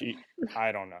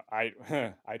 I don't know. I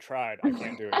tried. I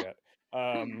can't do it yet.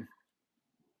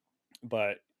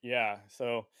 But yeah,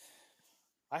 so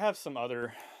I have some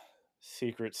other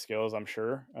secret skills, I'm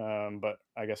sure. But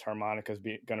I guess harmonica's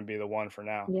going to be the one for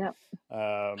now. Yep.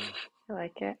 I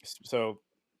like it. So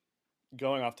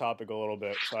going off topic a little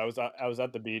bit. So I was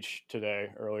at the beach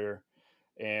today earlier,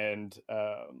 and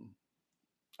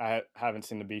I haven't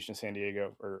seen the beach in San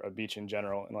Diego or a beach in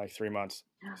general in like 3 months.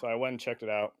 So I went and checked it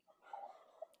out,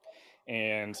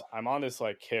 and I'm on this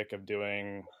like kick of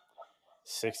doing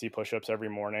 60 push-ups every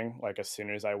morning, like as soon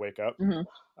as I wake up.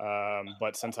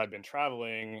 But since I've been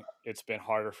traveling, it's been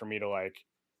harder for me to like,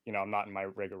 I'm not in my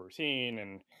regular routine.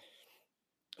 And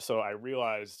so I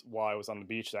realized while I was on the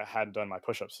beach that I hadn't done my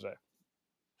push-ups today.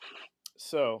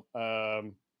 So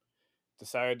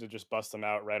decided to just bust them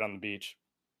out right on the beach,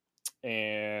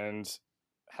 and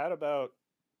I had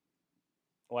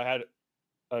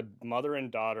a mother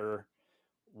and daughter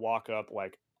walk up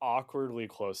like awkwardly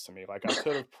close to me. Like I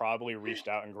could have probably reached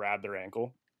out and grabbed their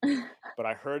ankle, but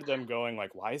I heard them going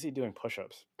like, why is he doing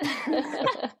push-ups?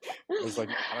 I was like,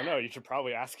 I don't know, you should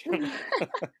probably ask him.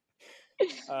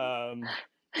 I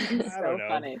don't know.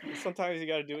 Funny. Sometimes you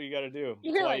got to do what you got to do.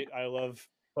 You're That's why I love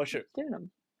push-ups. Doing them.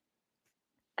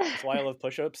 That's why I love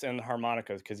push-ups and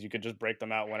harmonicas, because you could just break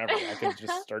them out whenever. I could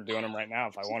just start doing them right now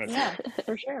if I wanted to. Yeah,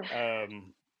 for sure.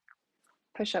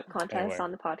 Push-up contest Anyway.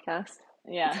 on the podcast.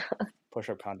 Yeah.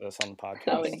 Push-up contest on the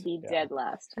podcast. I would be dead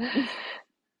last.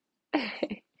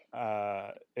 It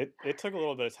took a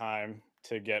little bit of time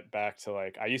to get back to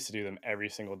like, I used to do them every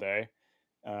single day.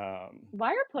 Why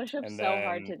are push-ups so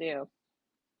hard to do?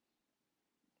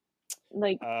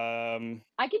 Like, I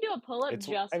can do a pull-up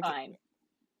just fine.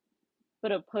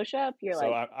 But a push-up, you're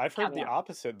so like... I've heard the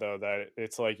opposite, though, that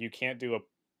it's like you can do a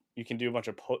bunch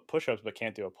of push-ups but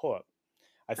can't do a pull-up.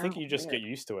 I think you just get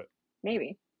used to it.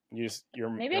 Maybe. Your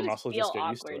muscles just get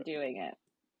used to it. Maybe I just feel awkward doing it.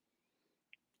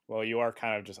 Well, you are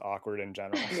kind of just awkward in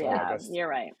general, so I Yeah, guess you're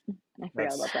right. I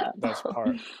forgot about that's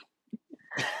part.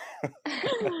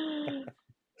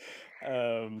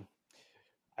 that.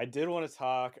 I did want to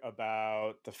talk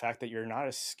about the fact that you're not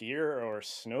a skier or a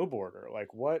snowboarder. Like,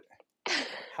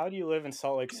 how do you live in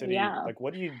Salt Lake City? Yeah. Like,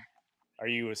 are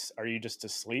you just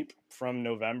asleep from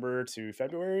November to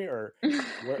February, or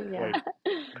where? Yeah, Like,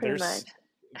 pretty much.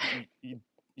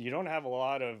 you don't have a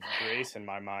lot of grace in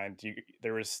my mind.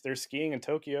 There's skiing in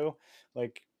Tokyo.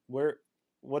 Like,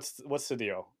 what's the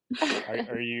deal?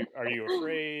 Are you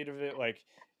afraid of it? Like,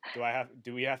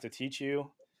 do we have to teach you?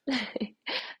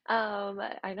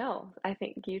 I know. I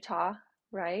think Utah,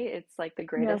 right? It's like the Yep.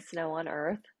 greatest snow on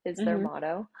earth is their Mhm.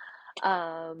 motto.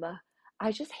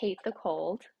 I just hate the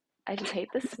cold. I just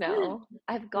hate the snow.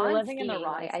 I've You're gone living in the skiing,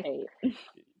 wrong like state.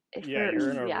 Yeah,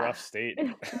 you're in a rough state.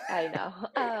 I know.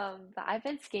 But I've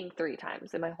been skiing 3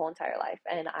 times in my whole entire life,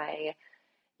 and I,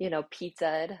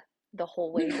 pizzaed the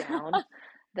whole way down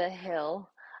the hill.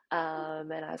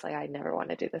 And I was like, I never want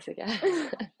to do this again.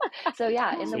 So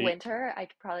yeah, in So the you, winter, I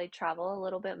could probably travel a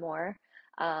little bit more.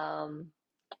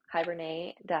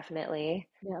 Hibernate, definitely.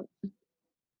 Yep.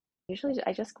 Usually,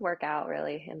 I just work out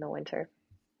really in the winter.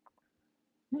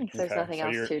 Nice. There's okay? nothing So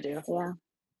else to do. Yeah.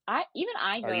 I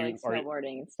are go like you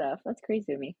snowboarding and stuff. That's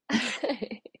crazy to me.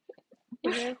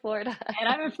 You're in Florida. And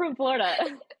I'm from Florida.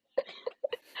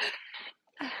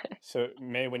 So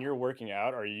May, when you're working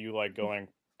out, are you like going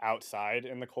outside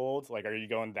in the cold? Like, are you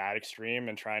going that extreme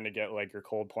and trying to get like your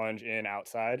cold plunge in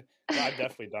outside? I've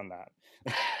definitely done that.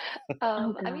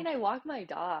 Oh I mean, God. I walk my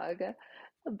dog,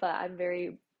 but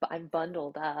I'm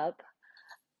bundled up.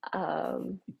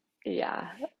 Um,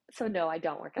 yeah. So no, I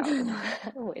don't work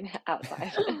out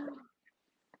outside.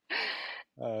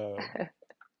 Uh,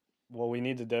 well, we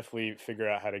need to definitely figure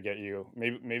out how to get you.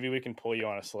 Maybe we can pull you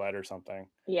on a sled or something.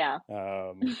 Yeah.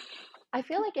 I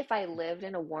feel like if I lived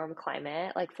in a warm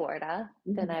climate like Florida,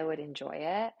 then Mhm. I would enjoy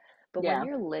it. But when Yeah.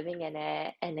 you're living in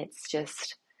it and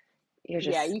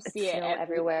Yeah, you it's see it snow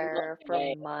every single everywhere for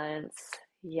day. months.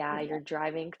 Yeah, Yeah. you're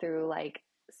driving through like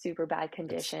super bad it's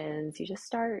conditions. You just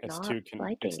start not it's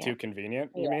liking too it.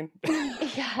 convenient. You Yeah. mean?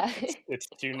 Yeah. It's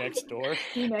too next door.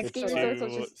 See you next It's Skiing door. resorts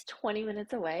was too just 20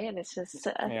 minutes away and it's just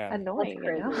man. That's annoying,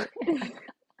 crazy.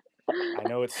 I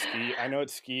know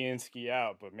it's ski in, ski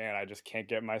out, but man, I just can't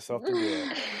get myself to do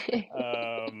it.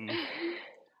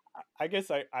 I guess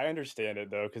I understand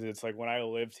it though, because it's like when I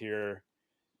lived here,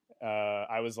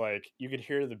 I was like, you could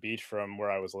hear the beach from where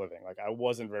I was living. Like I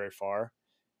wasn't very far,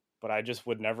 but I just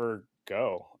would never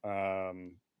go.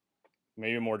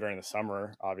 Maybe more during the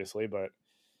summer, obviously, but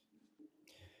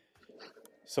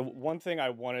so one thing I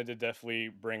wanted to definitely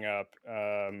bring up,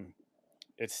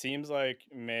 it seems like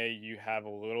May, you have a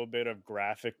little bit of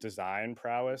graphic design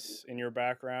prowess in your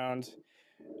background.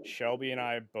 Shelby and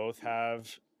I both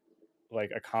have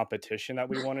like a competition that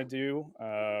we want to do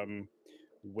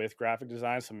with graphic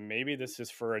design. So maybe this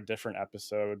is for a different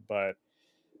episode, but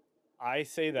I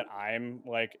say that I'm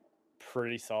like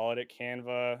pretty solid at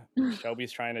Canva.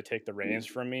 Shelby's trying to take the reins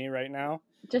from me right now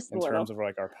Just a in terms little. of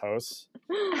like our posts.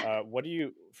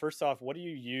 First off, what do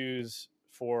you use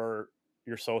for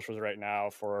your socials right now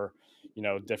for,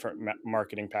 different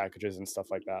marketing packages and stuff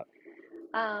like that?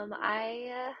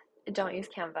 I don't use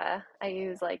Canva. I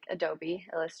use like Adobe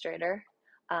Illustrator.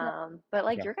 Yep. But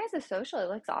like Okay. your guys' social, it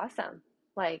looks awesome.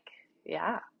 Like,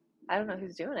 yeah, I don't know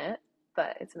who's doing it,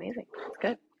 but it's amazing. It's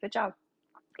good. Good job.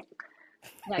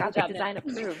 Yeah, good Graphic job, design Nick.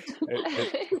 approved.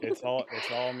 It's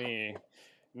all me.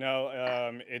 No,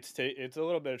 it's a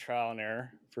little bit of trial and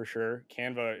error for sure.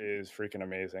 Canva is freaking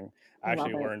amazing. I I love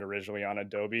actually it. learned originally on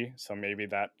Adobe, so maybe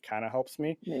that kind of helps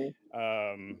me. Maybe.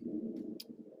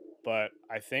 But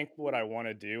I think what I want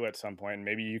to do at some point, and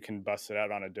maybe you can bust it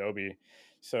out on Adobe.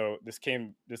 So this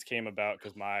came about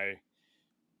because my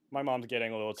mom's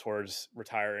getting a little towards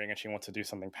retiring, and she wants to do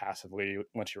something passively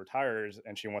when she retires,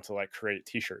 and she wants to like create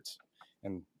T-shirts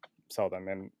and sell them,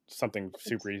 and something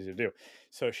super easy to do.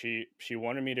 So she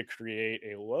wanted me to create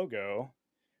a logo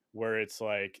where it's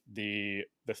like the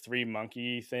 3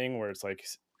 monkey thing, where it's like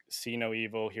see no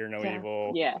evil, hear no Yeah.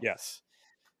 evil. Yes. Yes.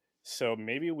 So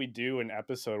maybe we do an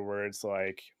episode where it's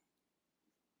like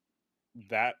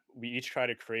that we each try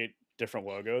to create different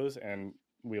logos and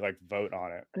we like vote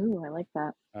on it. Ooh, I like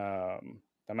that.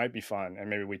 That might be fun,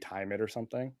 and maybe we time it or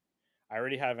something. I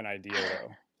already have an idea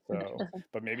though, so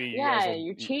but maybe you guys Yeah, will.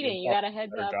 you're You'll cheating. You do got a a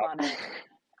heads better up job. on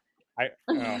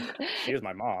it. She is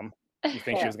my mom. You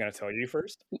think she Yeah. was going to tell you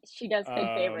first? She does pick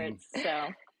favorites,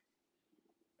 so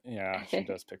Yeah, she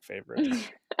does pick favorites.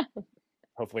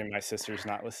 Hopefully, my sister's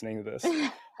not listening to this.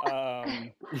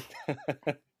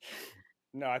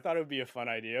 No, I thought it would be a fun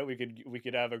idea. We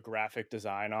could have a graphic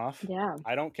design off. Yeah.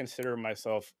 I don't consider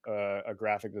myself a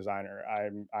graphic designer.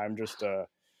 I'm just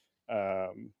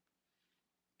um,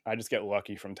 I just get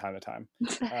lucky from time to time.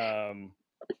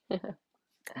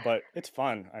 But it's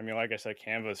fun. I mean, like I said,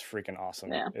 Canva is freaking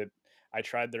awesome. Yeah. I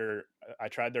tried their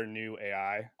new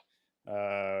AI.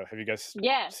 Have you guys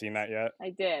Yes, seen that yet?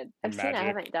 I did. I've seen it. I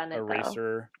haven't done it though.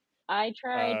 Eraser. I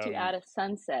tried to add a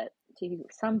sunset to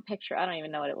some picture. I don't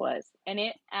even know what it was. And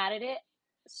it added it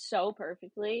so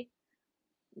perfectly.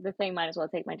 The thing might as well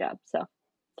take my job. So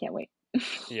can't wait.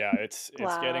 Yeah, it's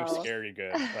getting Wow. scary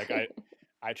good. Like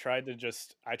I tried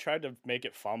to make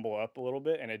it fumble up a little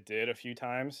bit, and it did a few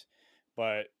times,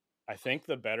 but I think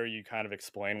the better you kind of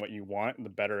explain what you want, the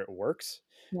better it works.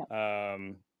 Yeah.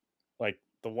 Like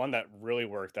the one that really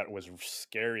worked, that was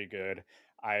scary good.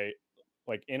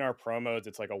 Like in our promos,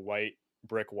 it's like a white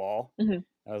brick wall. Mhm.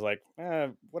 I was like,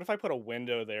 what if I put a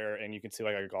window there and you can see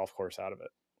like a golf course out of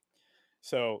it?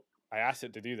 So I asked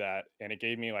it to do that, and it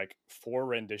gave me like 4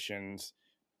 renditions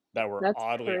that were That's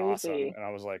oddly awesome. crazy. And I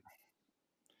was like,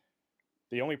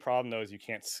 the only problem though is you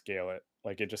can't scale it.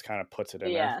 Like it just kind of puts it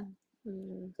in Yeah.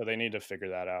 there. So they need to figure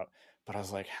that out. But I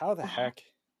was like, how the heck?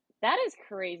 That is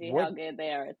crazy how What- good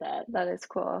they are at that. That is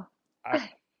cool.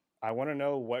 I want to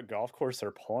know what golf course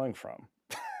they're pulling from.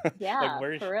 Yeah,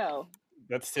 where for real.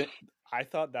 That's it. I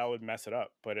thought that would mess it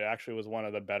up, but it actually was one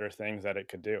of the better things that it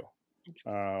could do.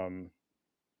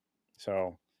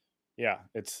 So yeah,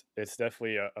 it's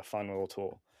definitely a fun little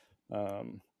tool.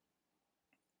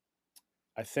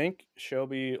 I think,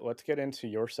 Shelby, let's get into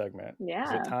your segment. Yeah.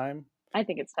 Is it time? I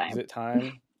think it's time. Is it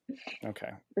time?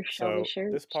 Okay. For Shelby So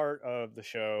Shirt. this part of the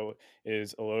show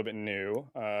is a little bit new.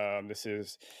 This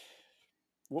is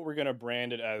what we're going to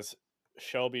brand it as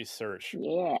Shelby's Search.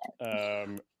 Yeah.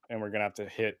 And we're going to have to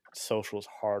hit socials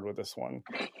hard with this one.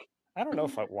 I don't know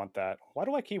if I want that. Why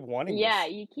do I keep wanting this? Yeah,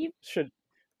 you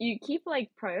keep like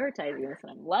prioritizing this,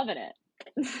 and I'm loving it.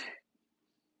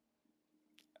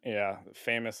 Yeah,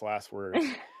 famous last words.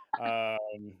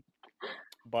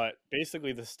 But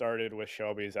basically this started with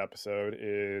Shelby's episode.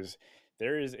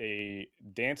 There is a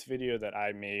dance video that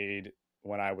I made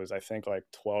when I was, I think, like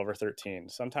 12 or 13,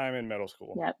 sometime in middle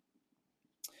school. Yep.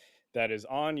 That is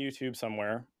on YouTube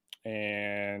somewhere,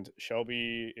 and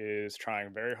Shelby is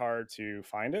trying very hard to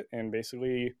find it. And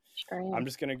basically, I'm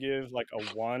just gonna give like a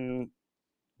one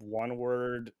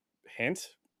word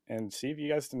hint and see if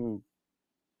you guys can,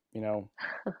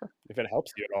 if it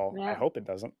helps you at all. Yeah. I hope it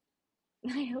doesn't.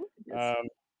 I hope it does.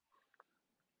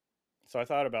 So I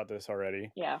thought about this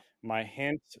already. Yeah. My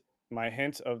hint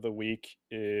of the week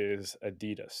is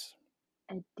Adidas.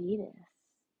 Adidas.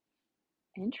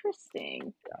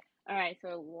 Interesting. Yeah. All right,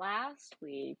 so last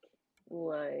week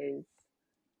was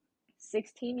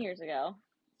 16 years ago.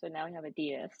 So now we have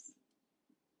Adidas.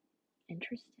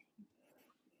 Interesting.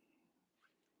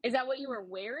 Is that what you were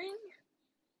wearing?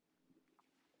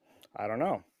 I don't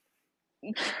know.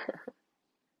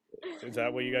 Is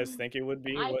that what you guys think it would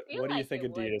be? What do you think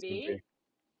Adidas would be?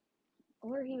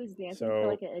 Or he was dancing for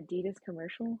like an Adidas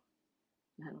commercial?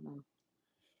 I don't know.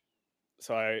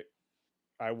 So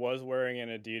I was wearing an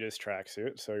Adidas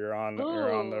tracksuit, so you're on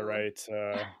the right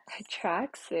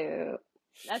tracksuit.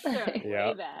 That's throwing it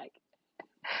way back.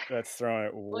 That's throwing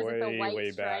it was way, it the white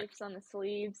way stripes back. on the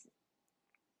sleeves?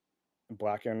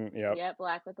 Black and yep,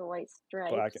 black with the white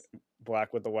stripes.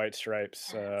 Black with the white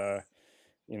stripes. Yes.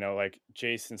 Like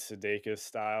Jason Sudeikis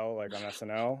style, like on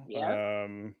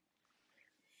SNL.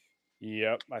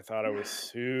 Yep, I thought it was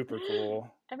super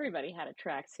cool. Everybody had a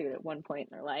tracksuit at one point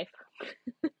in their life.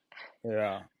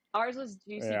 Yeah. Ours was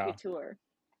Juicy Couture,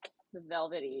 the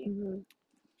velvety. Mm-hmm.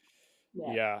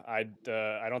 Yeah, I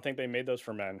don't think they made those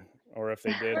for men, or if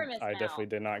they did, I definitely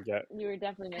did not get. You were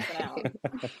definitely missing out.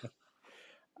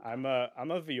 I'm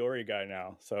a Viore guy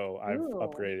now, so I've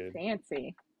upgraded.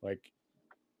 Fancy. Like,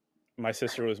 my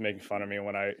sister was making fun of me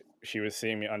when she was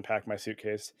seeing me unpack my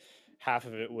suitcase. Half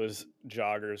of it was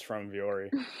joggers from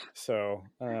Viore. So,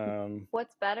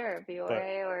 what's better,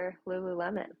 Viore or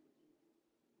Lululemon?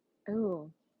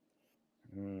 Ooh.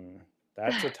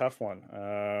 That's a tough one.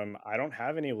 I don't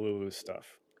have any Lulu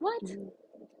stuff. What?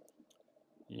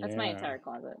 Yeah. That's my entire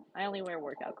closet. I only wear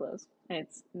workout clothes, and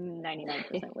it's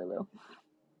 99% Lulu.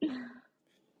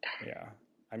 Yeah.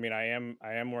 I mean, I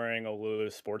am wearing a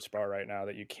Lulu sports bra right now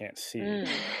that you can't see.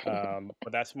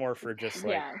 But that's more for just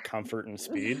like comfort and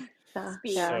speed.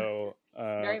 Speed. So,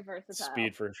 very versatile.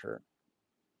 Speed for sure.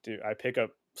 Dude, I pick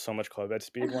up so much club head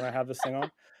speed when I have this thing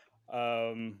on.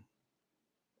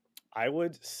 I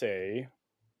would say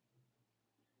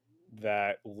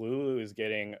that Lulu is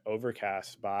getting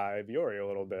overcast by Viore a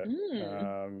little bit.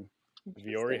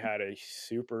 Viore had a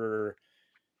super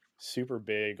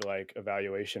big like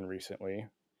evaluation recently.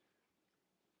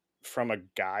 From a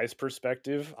guy's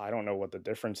perspective, I don't know what the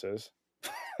difference is.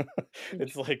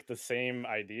 It's like the same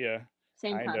idea,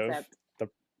 Same kind concept. of.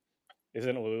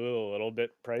 Isn't Lulu a little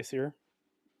bit pricier?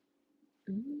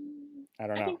 I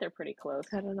don't know. I think they're pretty close.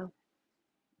 I don't know.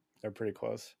 They're pretty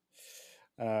close.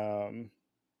 But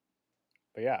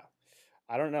yeah,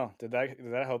 I don't know. Did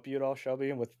that help you at all,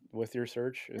 Shelby, with your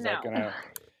search? Is that gonna?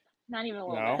 Not even a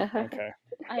little No. bit. Okay.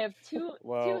 I have two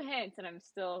hints, and I'm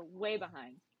still way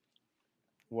behind.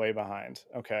 Way behind.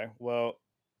 Okay. Well,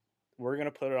 we're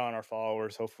gonna put it on our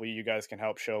followers. Hopefully, you guys can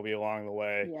help Shelby along the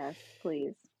way. Yes,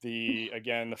 please. The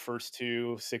first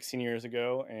two 16 years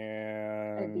ago,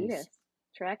 and Adidas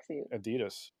tracksuit.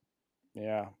 Adidas.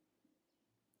 Yeah.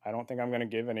 I don't think I'm gonna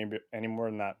give any more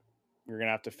than that. You're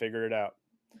gonna have to figure it out.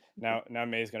 Now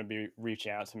May's gonna be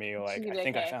reaching out to me like, I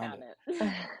think I found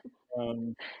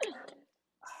it.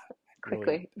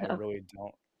 Quickly. I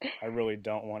really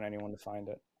don't want anyone to find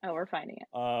it. Oh, we're finding it.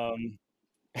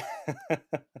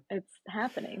 It's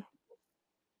happening.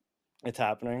 It's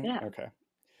happening? Yeah. Okay.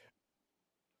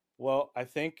 Well, I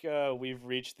think we've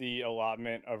reached the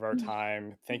allotment of our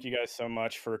time. Thank you guys so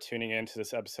much for tuning in to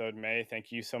this episode. May,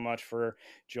 thank you so much for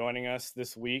joining us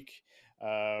this week.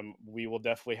 We will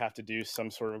definitely have to do some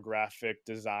sort of graphic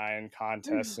design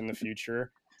contest in the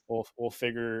future. We'll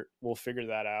figure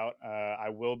that out. I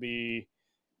will be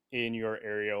in your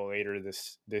area later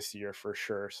this year for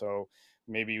sure. So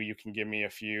maybe you can give me a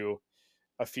few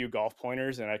golf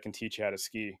pointers and I can teach you how to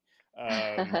ski.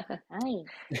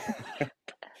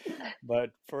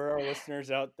 But for our listeners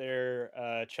out there,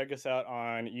 check us out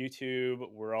on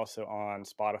YouTube. We're also on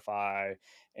Spotify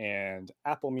and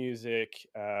Apple Music,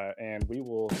 and we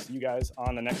will see you guys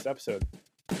on the next episode.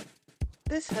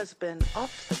 This has been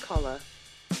Off the Collar,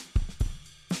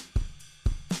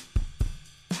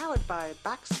 powered by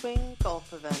Backswing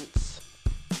Golf Events.